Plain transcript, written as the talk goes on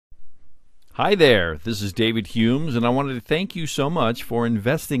Hi there, this is David Humes, and I wanted to thank you so much for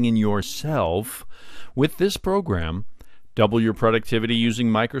investing in yourself with this program, Double Your Productivity Using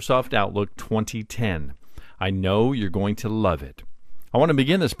Microsoft Outlook 2010. I know you're going to love it. I want to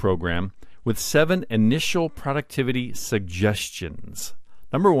begin this program with 7 initial productivity suggestions.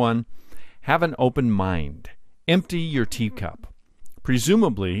 Number 1, have an open mind. Empty your teacup.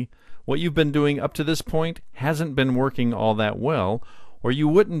 Presumably, what you've been doing up to this point hasn't been working all that well, or you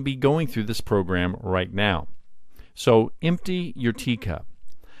wouldn't be going through this program right now. So empty your teacup.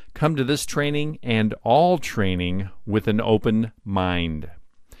 Come to this training and all training with an open mind.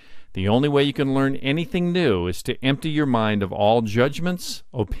 The only way you can learn anything new is to empty your mind of all judgments,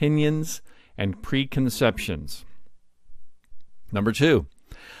 opinions, and preconceptions. Number 2,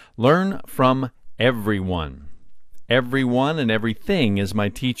 learn from everyone. Everyone and everything is my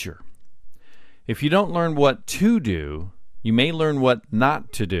teacher. If you don't learn what to do, you may learn what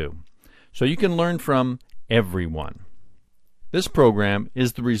not to do. So you can learn from everyone. This program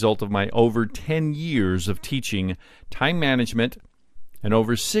is the result of my over 10 years of teaching time management and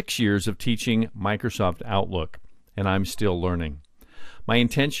over 6 years of teaching Microsoft Outlook, and I'm still learning. My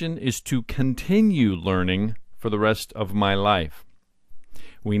intention is to continue learning for the rest of my life.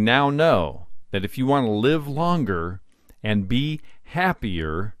 We now know that if you want to live longer and be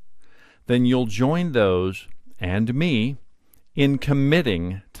happier, then you'll join those and me in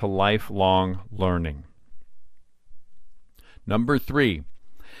committing to lifelong learning. Number 3,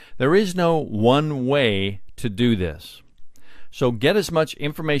 there is no one way to do this. So get as much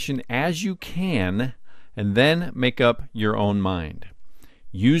information as you can and then make up your own mind.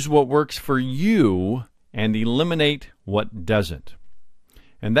 Use what works for you and eliminate what doesn't.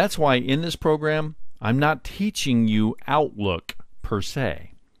 And that's why in this program, I'm not teaching you Outlook per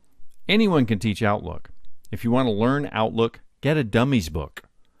se. Anyone can teach Outlook. If you want to learn Outlook, get a dummies book.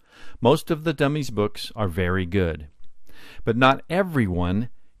 Most of the dummies books are very good. But not everyone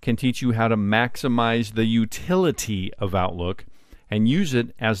can teach you how to maximize the utility of Outlook and use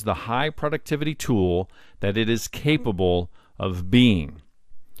it as the high productivity tool that it is capable of being.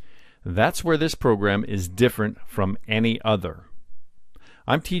 That's where this program is different from any other.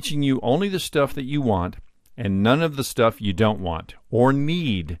 I'm teaching you only the stuff that you want and none of the stuff you don't want or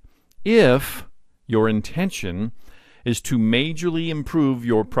need if your intention is to majorly improve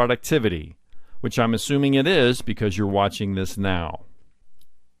your productivity, which I'm assuming it is because you're watching this now.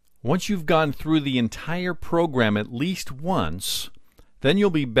 Once you've gone through the entire program at least once, then you'll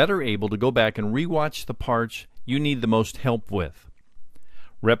be better able to go back and rewatch the parts you need the most help with.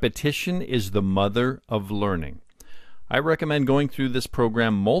 Repetition is the mother of learning. I recommend going through this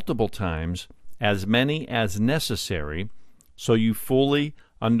program multiple times, as many as necessary, so you fully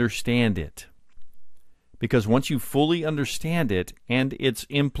understand it. Because once you fully understand it and its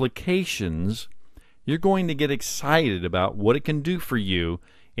implications, you're going to get excited about what it can do for you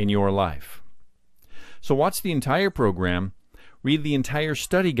in your life. So watch the entire program, read the entire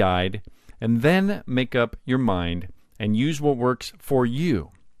study guide, and then make up your mind and use what works for you.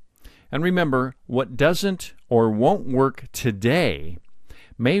 And remember, what doesn't or won't work today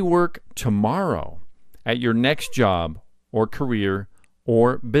may work tomorrow at your next job or career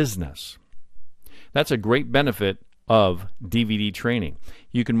or business. That's a great benefit of DVD training.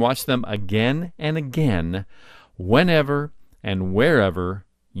 You can watch them again and again, whenever and wherever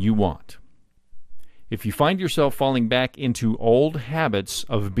you want. If you find yourself falling back into old habits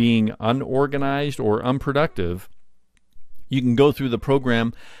of being unorganized or unproductive, you can go through the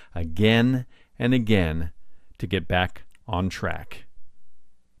program again and again to get back on track.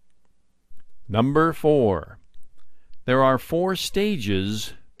 Number 4, there are 4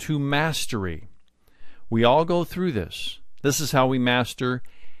 stages to mastery. We all go through this. This is how we master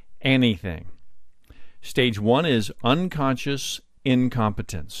anything. Stage 1 is unconscious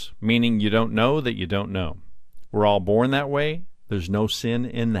incompetence, meaning you don't know that you don't know. We're all born that way. There's no sin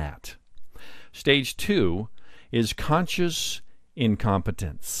in that. Stage 2 is conscious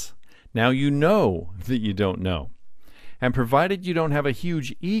incompetence. Now you know that you don't know. And provided you don't have a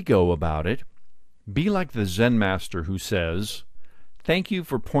huge ego about it, be like the Zen master who says, "Thank you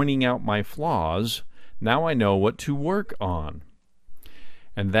for pointing out my flaws. Now I know what to work on."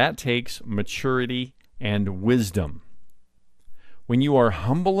 And that takes maturity and wisdom. When you are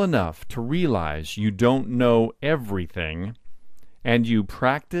humble enough to realize you don't know everything, and you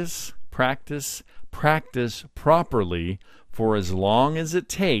practice properly for as long as it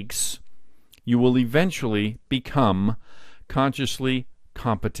takes, you will eventually become consciously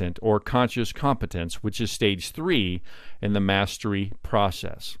competent, or conscious competence, which is stage 3 in the mastery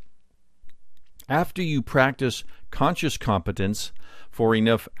process. After you practice conscious competence for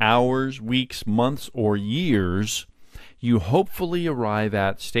enough hours, weeks, months, or years, you hopefully arrive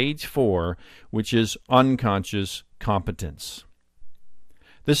at stage 4, which is unconscious competence.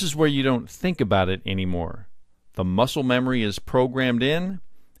 This is where you don't think about it anymore. The muscle memory is programmed in,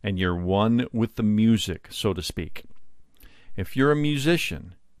 and you're one with the music, so to speak. If you're a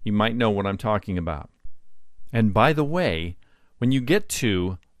musician, you might know what I'm talking about. And by the way, when you get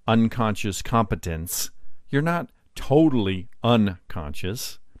to unconscious competence, you're not totally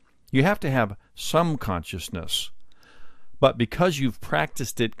unconscious. You have to have some consciousness. But because you've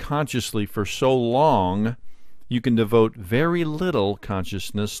practiced it consciously for so long, you can devote very little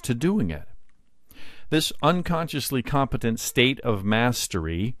consciousness to doing it. This unconsciously competent state of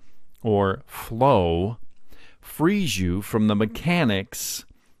mastery, or flow, frees you from the mechanics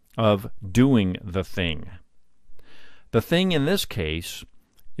of doing the thing. The thing in this case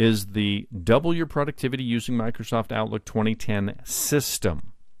is the Double Your Productivity Using Microsoft Outlook 2010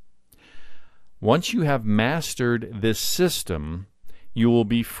 system. Once you have mastered this system, you will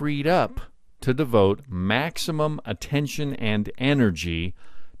be freed up to devote maximum attention and energy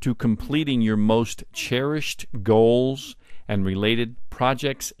to completing your most cherished goals and related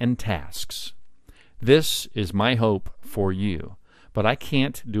projects and tasks. This is my hope for you, but I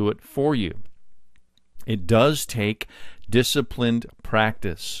can't do it for you. It does take disciplined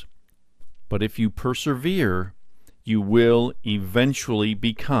practice, but if you persevere, you will eventually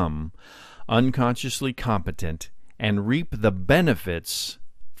become unconsciously competent and reap the benefits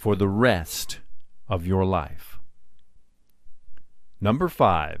for the rest of your life. Number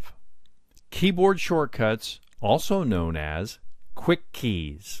 5, keyboard shortcuts, also known as quick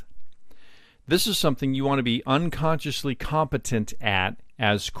keys. This is something you want to be unconsciously competent at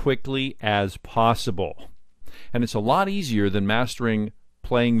as quickly as possible. And it's a lot easier than mastering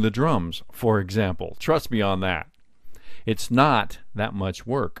playing the drums, for example. Trust me on that. It's not that much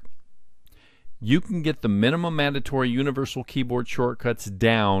work. You can get the minimum mandatory universal keyboard shortcuts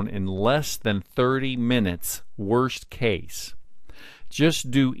down in less than 30 minutes, worst case. Just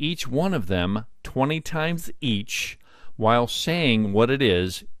do each one of them 20 times each while saying what it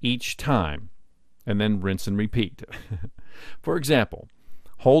is each time, and then rinse and repeat. For example,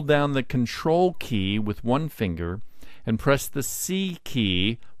 hold down the Control key with one finger and press the C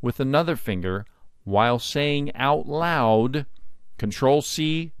key with another finger while saying out loud, Control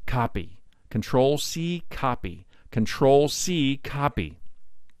C, copy. Control C, copy. Control C, copy.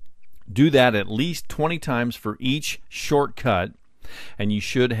 Do that at least 20 times for each shortcut, and you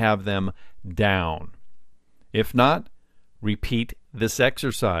should have them down. If not, repeat this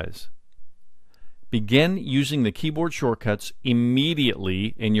exercise. Begin using the keyboard shortcuts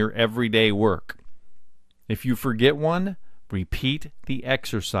immediately in your everyday work. If you forget one, repeat the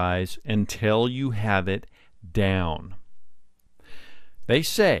exercise until you have it down. They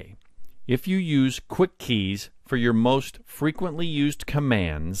say, if you use quick keys for your most frequently used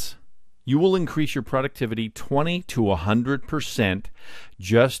commands, you will increase your productivity 20 to 100%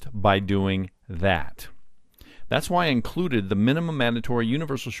 just by doing that. That's why I included the minimum mandatory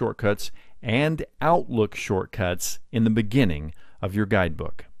universal shortcuts and Outlook shortcuts in the beginning of your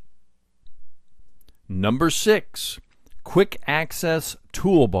guidebook. Number 6, quick access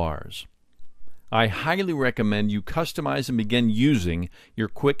toolbars. I highly recommend you customize and begin using your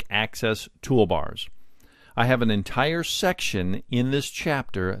quick access toolbars. I have an entire section in this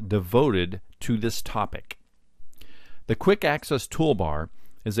chapter devoted to this topic. The quick access toolbar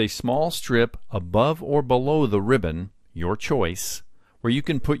is a small strip above or below the ribbon, your choice, where you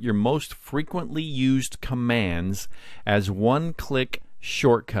can put your most frequently used commands as one-click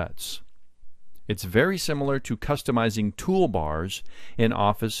shortcuts. It's very similar to customizing toolbars in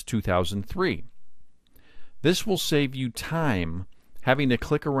Office 2003. This will save you time having to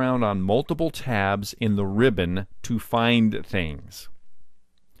click around on multiple tabs in the ribbon to find things.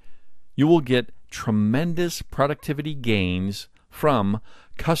 You will get tremendous productivity gains from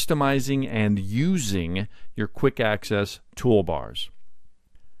customizing and using your quick access toolbars.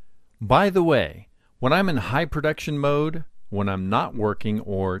 By the way, when I'm in high production mode, when I'm not working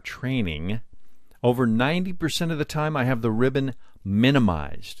or training, over 90% of the time I have the ribbon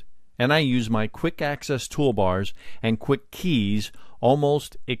minimized, and I use my quick access toolbars and quick keys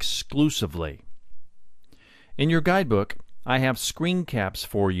almost exclusively. In your guidebook, I have screen caps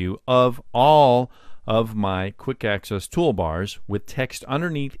for you of all of my quick access toolbars with text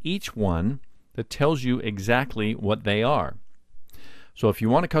underneath each one that tells you exactly what they are. So if you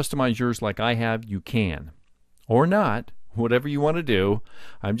want to customize yours like I have, you can. Or not, whatever you want to do.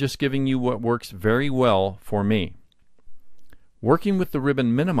 I'm just giving you what works very well for me. Working with the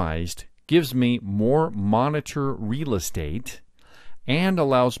ribbon minimized gives me more monitor real estate, and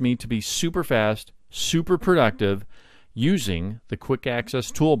allows me to be super fast, super productive using the quick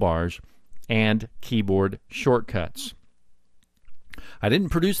access toolbars and keyboard shortcuts. I didn't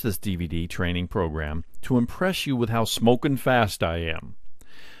produce this DVD training program to impress you with how smoking fast I am.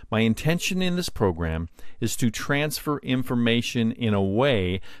 My intention in this program is to transfer information in a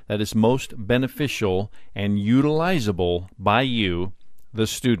way that is most beneficial and utilizable by you, the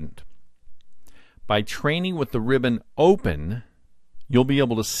student. By training with the ribbon open, you'll be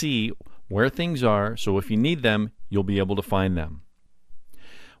able to see where things are, so if you need them, you'll be able to find them.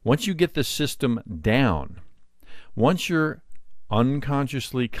 Once you get the system down, once you're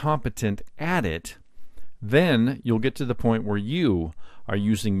unconsciously competent at it, then you'll get to the point where you are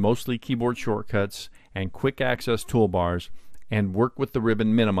using mostly keyboard shortcuts and quick access toolbars and work with the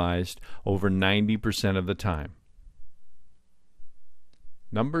ribbon minimized over 90% of the time.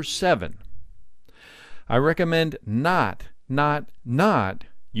 Number 7. I recommend not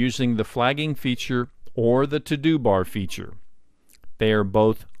using the flagging feature or the to-do bar feature. They are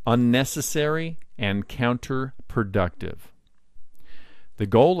both unnecessary and counterproductive. The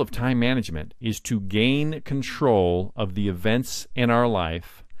goal of time management is to gain control of the events in our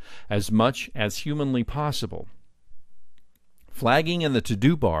life as much as humanly possible. Flagging and the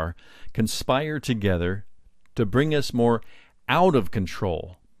to-do bar conspire together to bring us more out of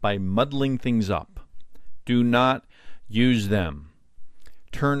control by muddling things up. Do not use them.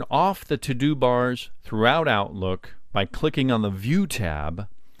 Turn off the to-do bars throughout Outlook by clicking on the View tab,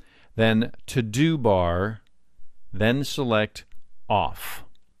 then To-Do bar, then select Off.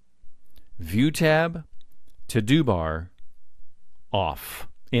 View tab, To-Do bar, off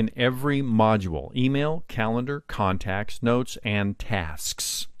in every module: email, calendar, contacts, notes, and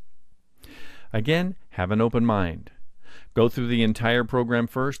tasks. Again, have an open mind. Go through the entire program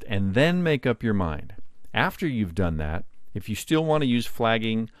first and then make up your mind. After you've done that, if you still want to use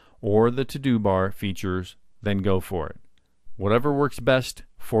flagging or the to-do bar features, then go for it. Whatever works best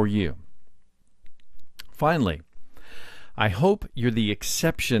for you. Finally, I hope you're the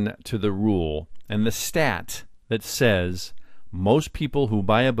exception to the rule and the stat that says most people who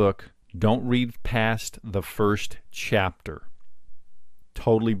buy a book don't read past the first chapter.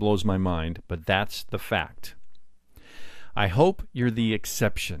 Totally blows my mind, but that's the fact. I hope you're the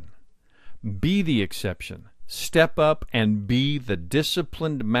exception. Be the exception. Step up and be the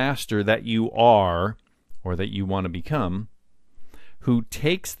disciplined master that you are, or that you want to become, who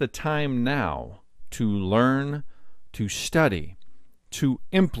takes the time now to learn, to study, to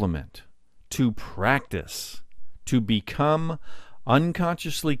implement, to practice, to become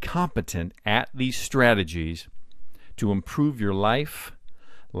unconsciously competent at these strategies to improve your life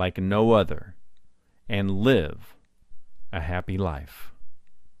like no other and live a happy life.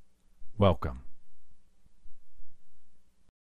 Welcome.